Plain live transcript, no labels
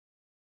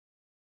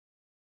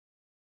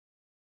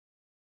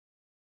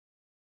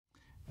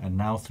and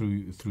now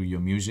through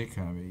your music,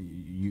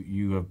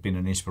 you have been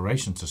an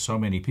inspiration to so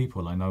many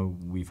people. I know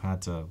we've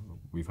had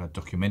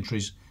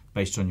documentaries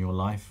based on your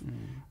life.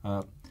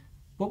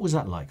 What was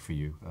that like for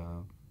you,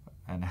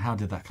 and how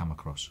did that come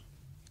across?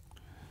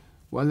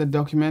 Well,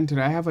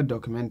 I have a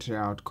documentary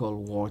out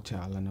called War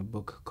Child and a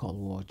book called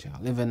War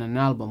Child, even an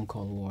album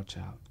called War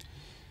Child.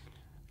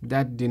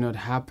 That did not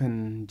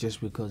happen just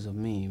because of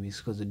me, it's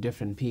because of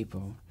different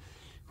people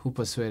who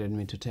persuaded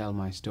me to tell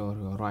my story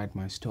or write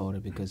my story,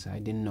 because I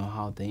didn't know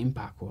how the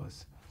impact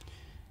was.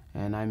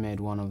 And I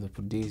met one of the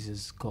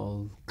producers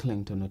called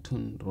Clinton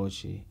Otun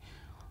Roshi,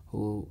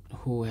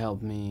 who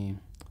helped me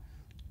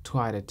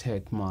try to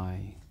take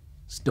my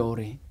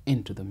story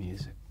into the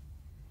music.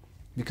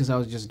 Because I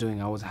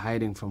was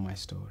hiding from my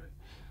story.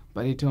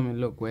 But he told me,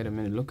 look, wait a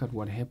minute, look at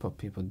what hip-hop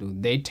people do.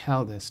 They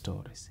tell their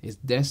stories. It's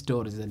their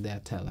stories that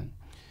they're telling.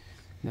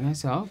 Then I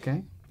said,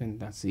 okay, then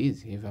that's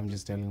easy. If I'm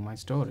just telling my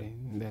story,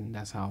 then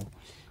that's how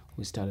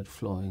we started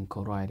flowing,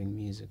 co-writing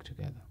music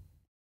together.